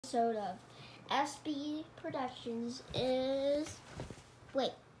episode of SB Productions is...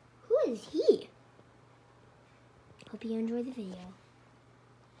 Wait, who is he? Hope you enjoy the video.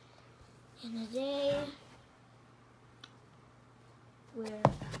 In a day where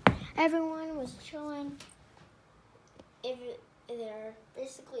everyone was chilling, they're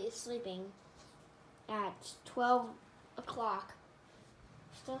basically sleeping at 12 o'clock,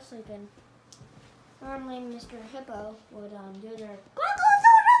 still sleeping. Normally, Mr. Hippo would do their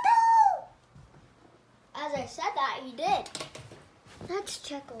as I said that, he did. Let's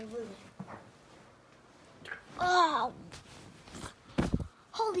check over there. Oh,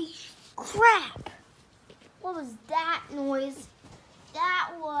 holy crap! What was that noise?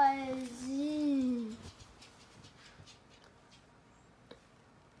 That was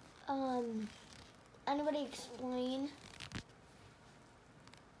anybody explain?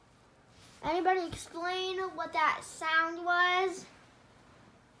 Anybody explain what that sound was?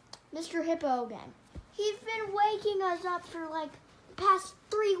 Mr. Hippo again. He's been waking us up for like the past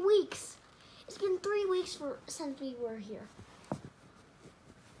 3 weeks. It's been 3 weeks since we were here.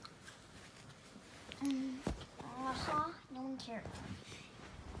 No one cares.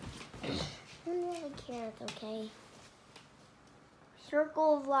 No one really cares, okay?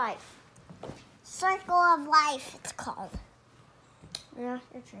 Circle of Life. Circle of Life, it's called. Yeah,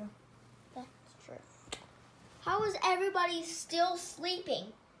 you're true. That's true. How is everybody still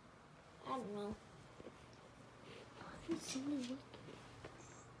sleeping? I don't know.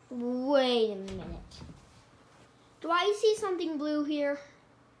 Wait a minute. Do I see something blue here?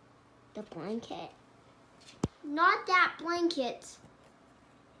 The blanket. Not that blanket.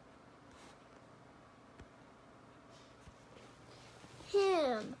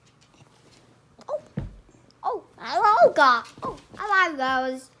 Him. Oh, hello, guys. Oh, hello,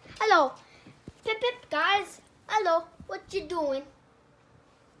 guys. Hello. Pip, pip, guys. Hello. What you doing?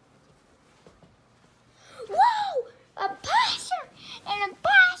 Whoa! A imposter! An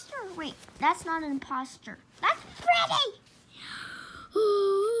imposter! Wait, that's not an imposter. That's Freddy!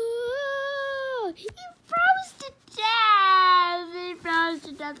 He froze to death! He froze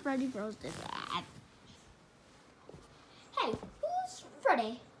to death. Freddy froze to death. Hey, who's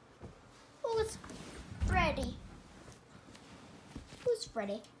Freddy? Who's Freddy? Who's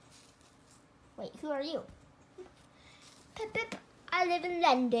Freddy? Wait, who are you? Pip, pip. I live in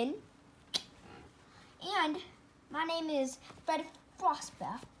London. And my name is Freddy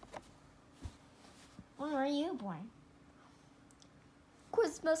Frostbear. When were you born?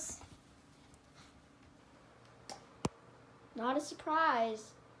 Christmas. Not a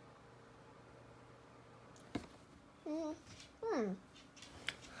surprise.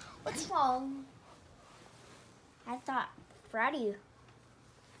 What's wrong? I thought Freddy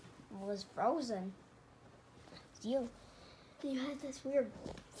was frozen. It's you. You had this weird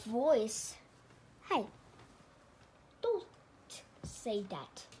voice. Hey, don't say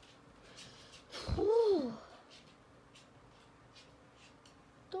that. Ooh.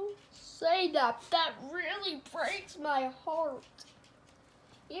 Don't say that. That really breaks my heart.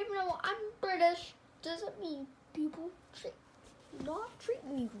 Even though I'm British, doesn't mean people not treat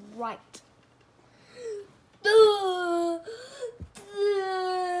me right.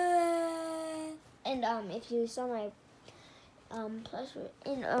 And if you saw my plush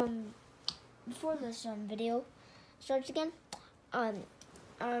before this video starts again,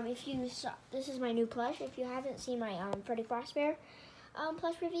 if you saw, this is my new plush. If you haven't seen my Freddy Frostbear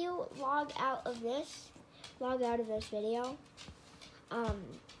plush review, log out of this video.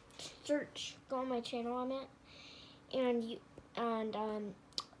 Search, go on my channel on it, and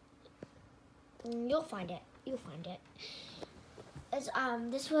you'll find it. You'll find it. As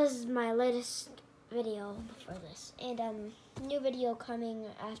this was my latest video before this, and new video coming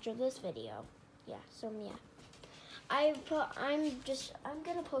after this video. Yeah, so yeah. I'm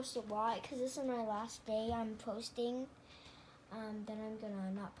gonna post a lot because this is my last day I'm posting. Then I'm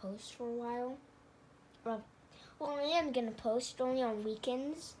gonna not post for a while. Well, I am gonna post only on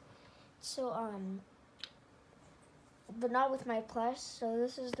weekends. So but not with my plush. So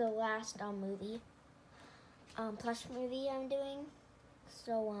this is the last plush movie I'm doing.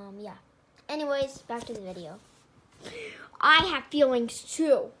 So yeah. Anyways, back to the video. I have feelings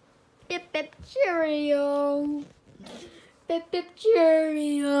too. Bip bip cheerio. Bip bip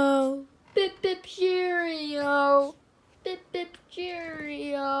cheerio. Bip bip cheerio. Bip bip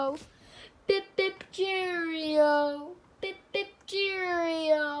cheerio. Bip bip cheerio. Bip bip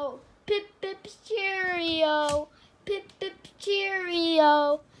cheerio. Pip pip cheerio. Pip pip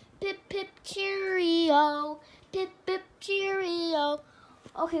cheerio. Pip pip cheerio. Pip pip cheerio.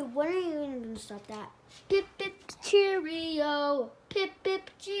 Okay, when are you gonna stop that? Pip pip cheerio. Pip pip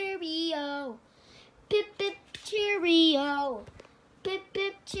cheerio. cheerio. Pip,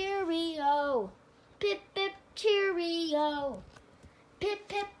 pip, cheerio. Pip, pip, cheerio. Pip,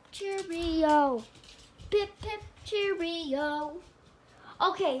 pip, cheerio. Pip, pip, cheerio.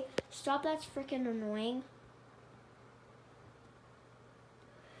 Okay, stop. That's freaking annoying.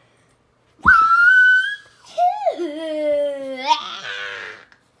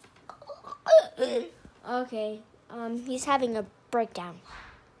 Okay, he's having a breakdown.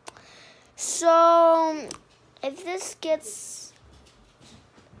 So, if this gets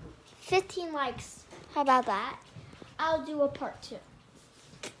 15 likes, how about that? I'll do a part 2.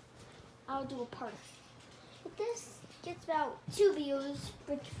 If this gets about 2 views,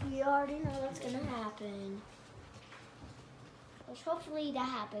 which we already know that's gonna happen, which hopefully that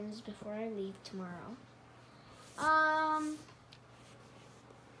happens before I leave tomorrow.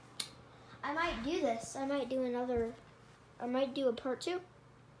 I might do this. I might do a part 2.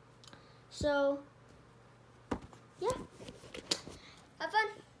 So, yeah. Have fun.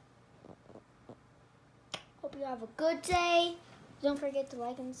 Hope you have a good day. Don't forget to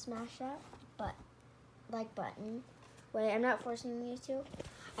like and smash that like button. Wait, I'm not forcing you to.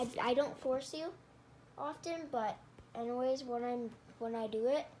 I don't force you often, but anyways, when I do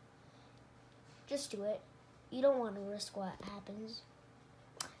it, just do it. You don't want to risk what happens.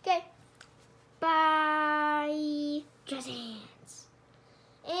 Okay. Bye. Jazz hands.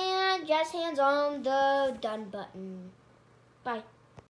 And jazz hands on the done button.